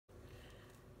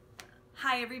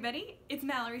Hi everybody, it's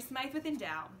Mallory Smythe with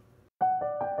Endow.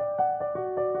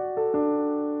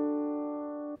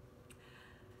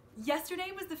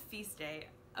 Yesterday was the feast day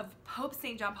of Pope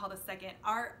St. John Paul II,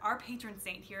 our patron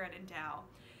saint here at Endow.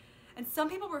 And some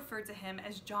people refer to him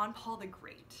as John Paul the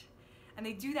Great. And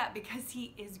they do that because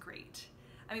he is great.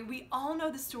 I mean, we all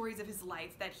know the stories of his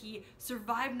life, that he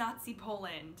survived Nazi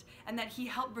Poland and that he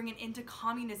helped bring an end to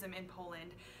communism in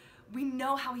Poland. We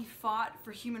know how he fought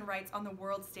for human rights on the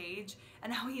world stage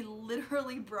and how he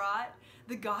literally brought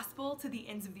the gospel to the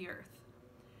ends of the earth.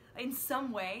 In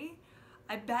some way,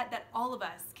 I bet that all of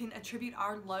us can attribute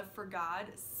our love for God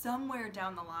somewhere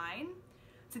down the line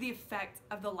to the effect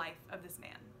of the life of this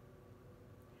man.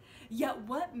 Yet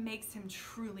what makes him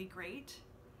truly great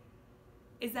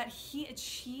is that he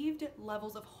achieved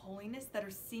levels of holiness that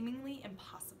are seemingly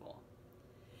impossible.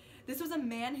 This was a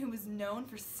man who was known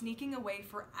for sneaking away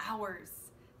for hours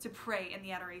to pray in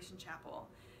the Adoration Chapel.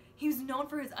 He was known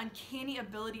for his uncanny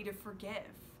ability to forgive.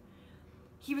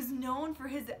 He was known for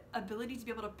his ability to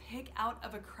be able to pick out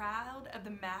of a crowd of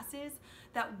the masses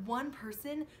that one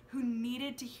person who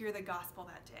needed to hear the gospel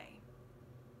that day.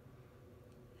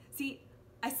 See,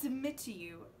 I submit to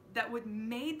you that what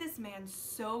made this man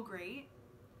so great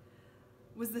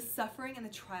was the suffering and the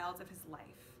trials of his life.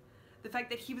 The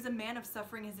fact that he was a man of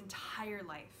suffering his entire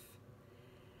life.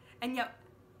 And yet,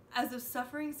 as those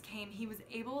sufferings came, he was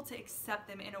able to accept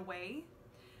them in a way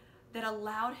that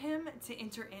allowed him to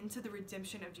enter into the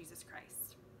redemption of Jesus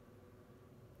Christ.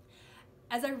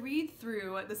 As I read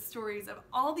through the stories of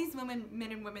all these men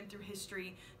and women through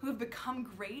history who have become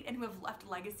great and who have left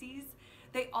legacies,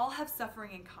 they all have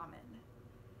suffering in common.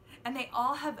 And they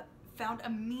all have found a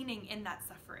meaning in that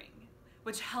suffering,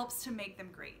 which helps to make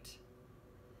them great.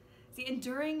 See, and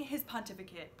during his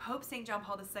pontificate, Pope St. John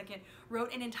Paul II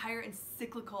wrote an entire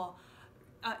encyclical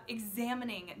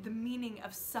examining the meaning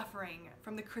of suffering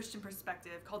from the Christian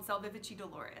perspective called Salvifici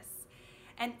Doloris.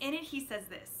 And in it he says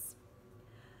this: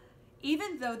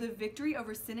 even though the victory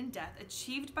over sin and death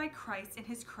achieved by Christ in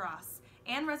his cross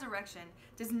and resurrection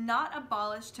does not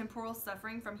abolish temporal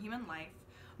suffering from human life,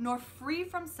 nor free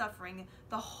from suffering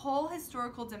the whole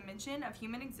historical dimension of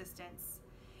human existence,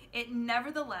 it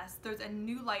nevertheless throws a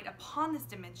new light upon this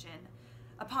dimension,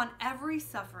 upon every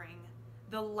suffering,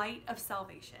 the light of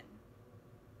salvation.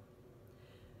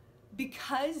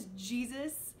 Because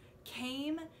Jesus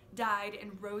came, died,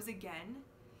 and rose again,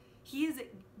 he has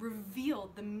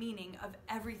revealed the meaning of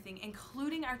everything,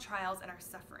 including our trials and our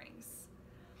sufferings.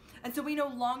 And so we no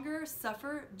longer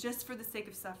suffer just for the sake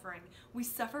of suffering. We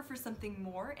suffer for something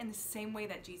more in the same way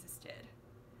that Jesus did.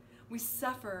 We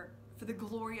suffer for the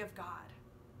glory of God.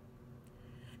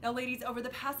 Now, ladies, over the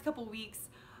past couple weeks,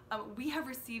 we have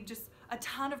received just a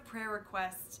ton of prayer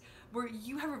requests where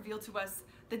you have revealed to us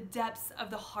the depths of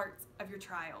the hearts of your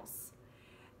trials.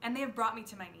 And they have brought me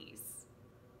to my knees.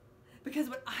 Because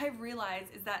what I've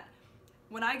realized is that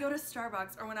when I go to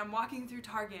Starbucks or when I'm walking through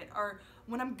Target or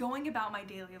when I'm going about my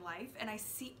daily life and I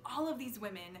see all of these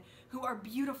women who are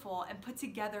beautiful and put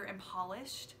together and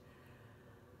polished,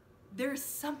 there's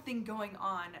something going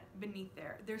on beneath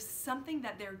there. There's something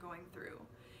that they're going through.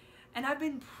 And I've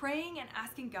been praying and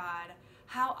asking God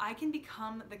how I can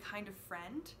become the kind of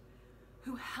friend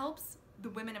who helps the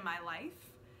women in my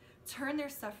life turn their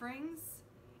sufferings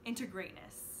into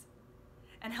greatness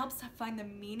and helps to find the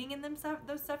meaning in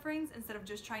those sufferings instead of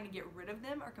just trying to get rid of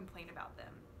them or complain about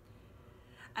them.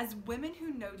 As women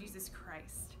who know Jesus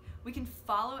Christ, we can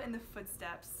follow in the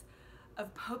footsteps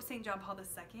of Pope St. John Paul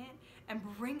II and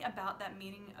bring about that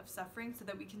meaning of suffering so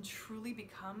that we can truly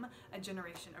become a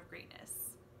generation of greatness.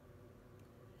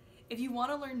 If you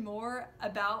want to learn more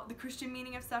about the Christian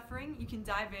meaning of suffering, you can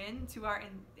dive into our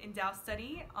Endow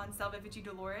study on Salvifici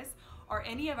Doloris or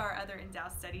any of our other Endow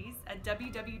studies at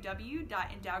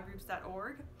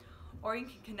www.endowgroups.org, or you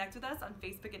can connect with us on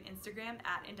Facebook and Instagram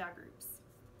at Endow Groups.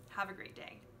 Have a great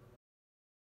day.